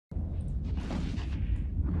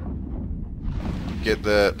Get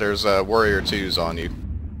there's warrior 2s on you.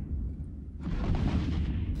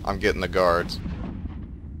 I'm getting the guards.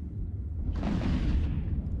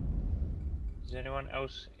 Is anyone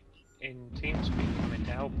else in TeamSpeak coming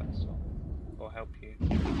to help us or help you?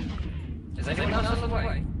 Is anyone else on the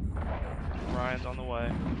way? Ryan's on the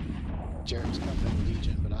way. Jared's coming in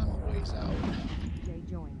Legion, but I'm a ways out. Jay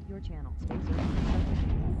joined your channel. Stay safe.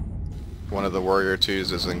 One of the warrior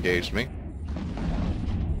 2s has engaged me.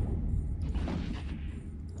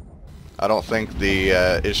 I don't think the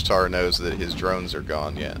Ishtar knows that his drones are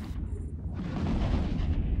gone yet.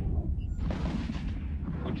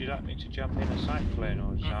 Would you like me to jump in a cyclone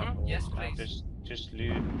or something? Or Yes, please. Just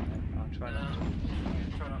loot. I'll try not to.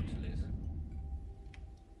 Try not to lose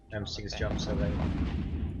it. M6 jumps away.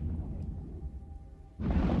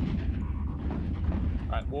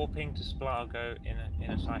 Right, warping to Splargo in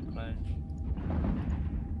a cyclone.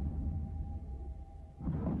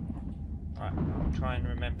 Right, I'll try and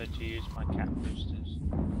remember to use my cat boosters.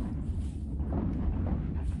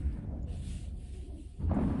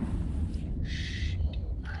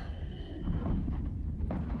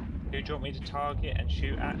 Who do you want me to target and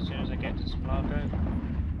shoot at as soon as I get to Splargo?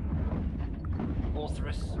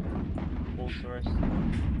 Authoress. Authoress.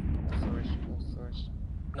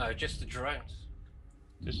 No, just the drones.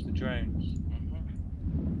 Just the drones.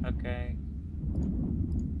 Okay.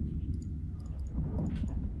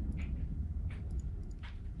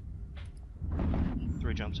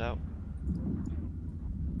 Three jumps out.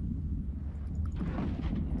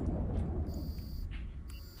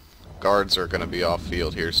 Guards are going to be off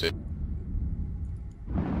field here soon.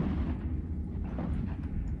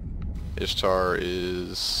 Ishtar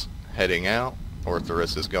is heading out.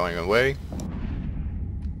 Orthoris is going away.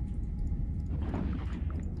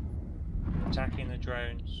 Attacking the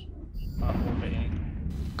drones. Orbiting.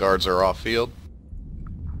 Guards are off field.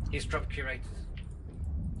 He's dropped curators.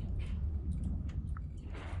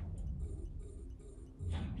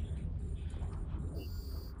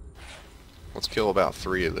 Let's kill about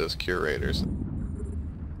 3 of those curators.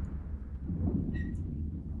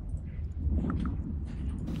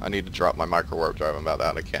 I need to drop my micro-warp drive. I'm about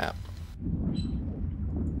out of cap.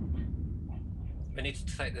 We need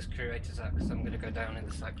to take this curators out because I'm going to go down in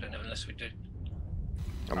the cyclone unless we do.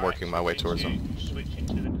 I'm working my way towards them. Switching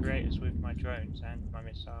to the creators with my drones and my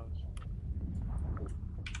missiles.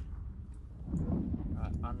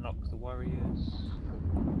 Unlock the warriors.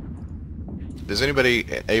 Is anybody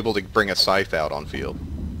able to bring a scythe out on field?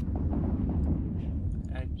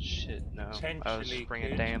 Shit, no. I was just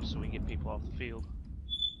bringing dams so we can get people off the field.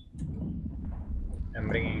 I'm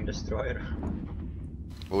bringing destroyer.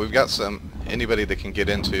 Well, we've got anybody that can get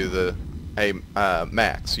into the... Hey,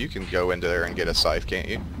 Max, you can go into there and get a scythe, can't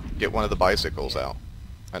you? Get one of the bicycles out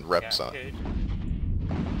and rep some.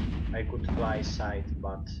 I could fly side,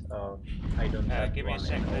 but I don't have give me a one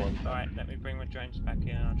second. at all. Alright, let me bring my drones back in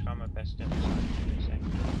and I'll try my best to give me a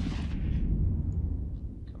second.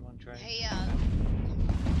 Come on, drones. Hey,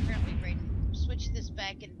 apparently Brayden switched this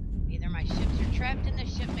back and either my ships are trapped in the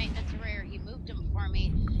ship maintenance array or he moved them for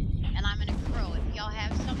me and I'm in a crow. If y'all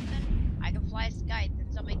have something, I can fly a scythe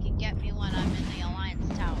and somebody can get me when I'm in the Alliance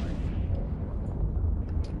Tower.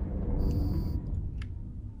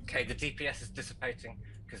 Okay, the DPS is dissipating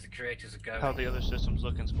because the curators are going. How the other systems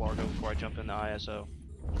look in Splargo before I jump in the ISO?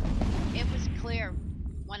 It was clear.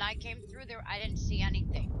 When I came through there, I didn't see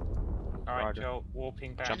anything. Alright, Joel,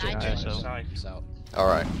 warping back Jump to in the ISO. side.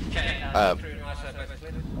 Alright.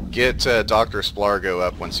 Get Dr. Splargo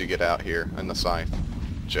up once you get out here in the scythe,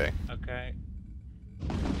 Jay. Okay.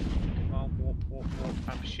 Come on, warp.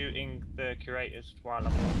 I'm shooting the curators while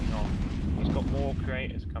I'm walking on. He's got more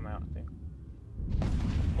curators come out, I think.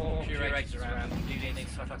 More curators around. You need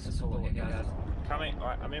fucking support here, guys. Coming,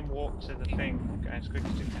 right, I'm in warp to the thing. Going as quick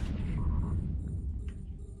as you can.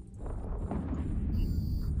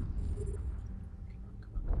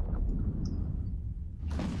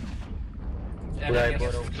 Everything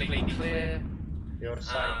is completely clear. Your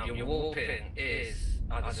side. Your warping is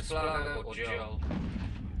either Splargo or Joel.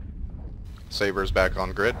 Saber's back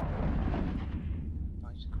on grid.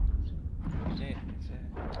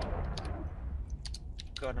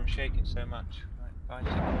 God, I'm shaking so much. Right,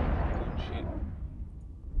 bicycle, shoot.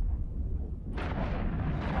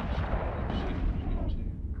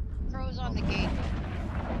 Crow's on the gate.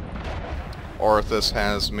 Orthus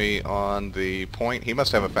has me on the point. He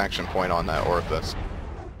must have a faction point on that Orthus.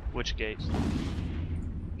 Which gates?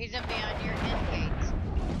 He's up beyond your end gates.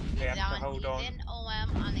 Okay, I have to He's hold on. in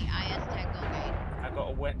OM on the IS Techno gate. I got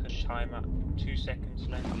a weapon timer. 2 seconds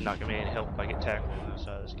left. I'm not gonna be any help if I get tackled on the other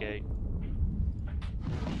side of this gate.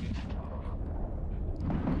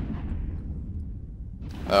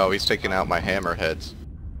 Oh, he's taking out my hammerheads.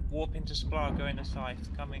 Warp into Splar, go into scythe.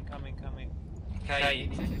 Coming. Okay.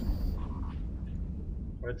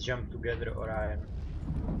 Let's jump together, Orion.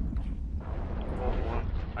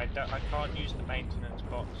 I can't use the maintenance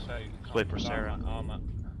box, so you can't Wait for pull out Sarah. my armor.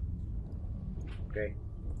 Okay.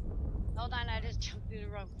 Hold on, I just jumped through the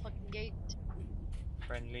wrong fucking gate.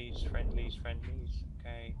 Friendlies.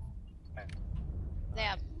 Okay.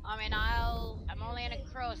 Yeah, I mean, I'm only in a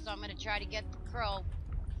crow, so I'm gonna try to get the crow.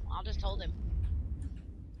 I'll just hold him.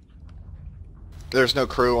 There's no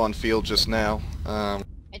crew on field just now.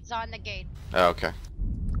 It's on the gate. Oh, okay.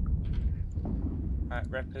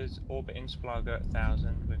 Reppers, orbiting Splar, go at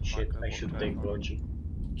 1,000 with Shit, micro I should warp take drive on. Logi.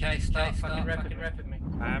 Okay, start fucking repping me.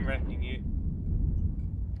 I am repping you.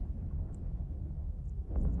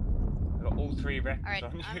 I've got all 3 reppers Alright,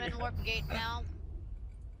 on you. I'm in warp gate now.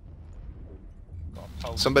 Got a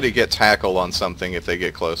pulse. Somebody get tackle on something if they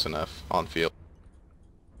get close enough on field.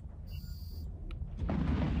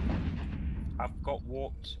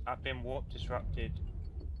 I've been warp disrupted.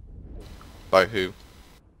 By who?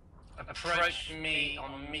 Approach me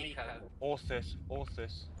on Miko. Orthus.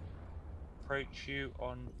 Approach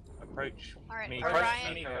Alright, me.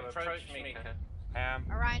 Orion. Approach Miko.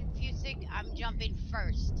 Orion Fusig, I'm jumping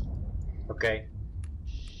first. Okay.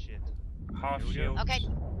 Shit. Half shield. Okay,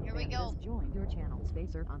 here we go. Has joined your channel.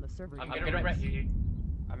 Spacer on the server. I'm gonna rep you.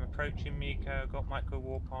 I'm approaching Miko, got micro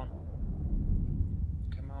warp on.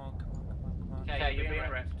 Come on. Okay, you're being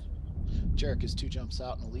repped. Jarek is 2 jumps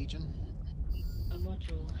out in a Legion. A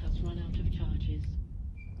module has run out of charges.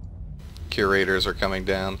 Curators are coming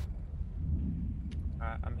down.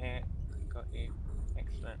 I'm here. Got you.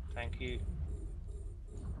 Excellent. Thank you.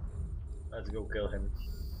 Let's go kill him.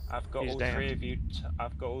 I've got He's all damned. 3 of you.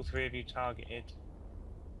 I've got all 3 of you targeted.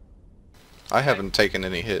 I haven't taken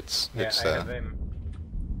any hits. Yeah, It's I have him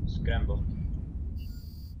scrambled.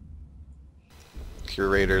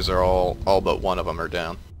 curators are all but one of them are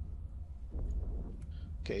down.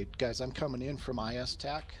 Okay, guys, I'm coming in from IS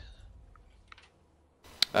TAC.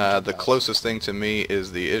 The closest thing to me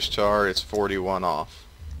is the Ishtar. It's 41 off.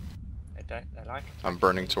 They like it. I'm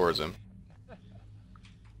burning towards him.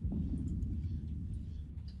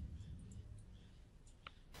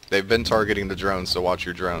 They've been targeting the drones, so watch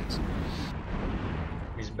your drones.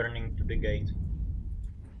 He's burning to the gate.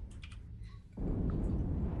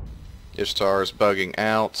 Ishtar's bugging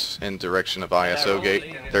out in direction of ISO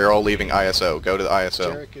gate. They're all leaving ISO. Go to the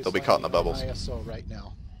ISO. Jarek is They'll be caught in the landing on bubbles. ISO right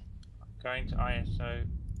now. Going to ISO.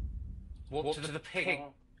 Walk to the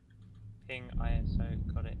ping. Ping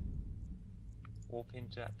ISO. Got it. Warp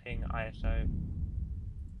into that ping ISO.